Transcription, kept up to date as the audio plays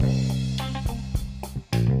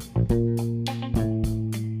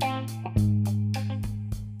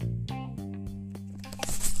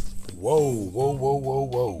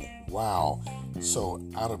So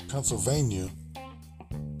out of Pennsylvania,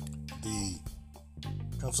 the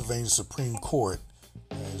Pennsylvania Supreme Court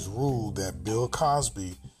has ruled that Bill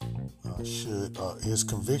Cosby his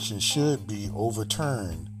conviction should be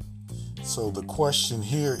overturned. So the question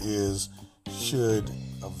here is, should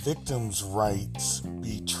a victim's rights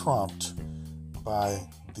be trumped by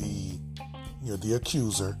the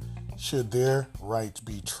accuser? Should their rights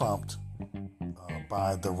be trumped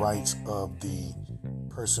by the rights of the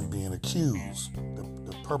person being accused,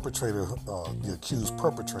 the perpetrator, the accused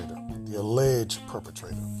perpetrator, the alleged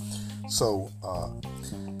perpetrator? So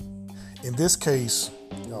in this case,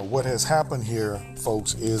 what has happened here,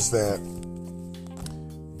 folks, is that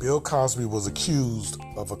Bill Cosby was accused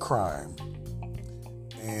of a crime,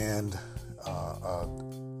 and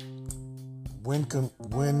when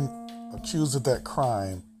accused of that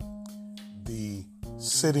crime, the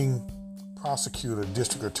sitting prosecutor,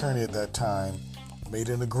 district attorney at that time, made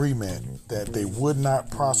an agreement that they would not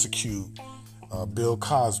prosecute Bill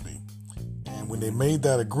Cosby. And when they made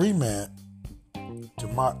that agreement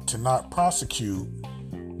to not prosecute,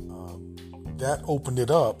 that opened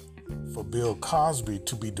it up for Bill Cosby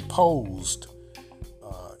to be deposed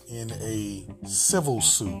in a civil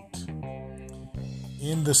suit.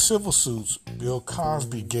 In the civil suits, Bill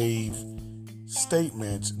Cosby gave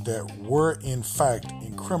statements that were in fact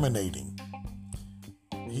incriminating.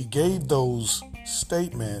 He gave those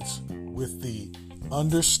statements with the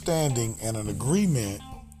understanding and an agreement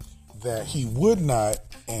that he would not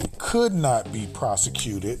and could not be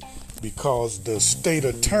prosecuted because the state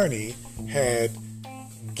attorney had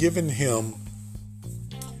given him,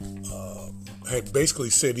 had basically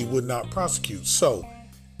said he would not prosecute. So,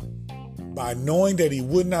 by knowing that he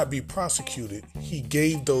would not be prosecuted, he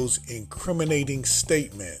gave those incriminating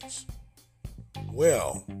statements.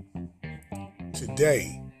 Well,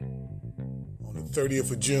 today, on the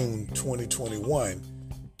 30th of June, 2021,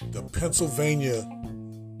 the Pennsylvania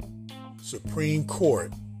Supreme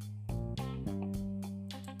Court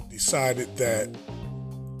decided that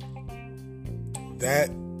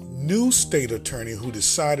new state attorney who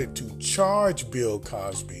decided to charge Bill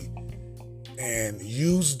Cosby and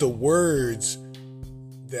use the words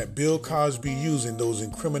that Bill Cosby used in those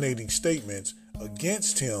incriminating statements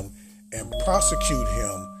against him and prosecute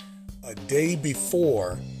him a day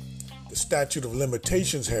before the statute of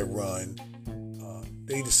limitations had run,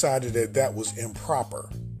 they decided that that was improper.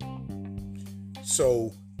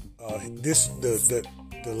 So the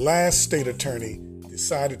last state attorney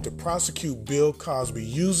decided to prosecute Bill Cosby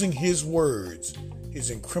using his words, his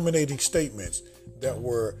incriminating statements that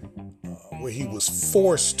were where he was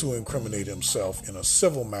forced to incriminate himself in a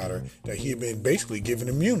civil matter that he had been basically given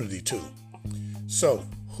immunity to. So,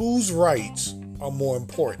 whose rights are more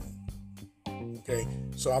important? Okay,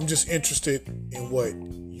 so I'm just interested in what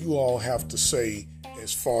you all have to say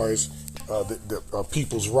as far as the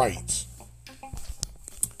people's rights.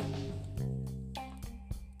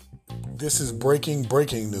 This is breaking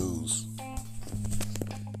news.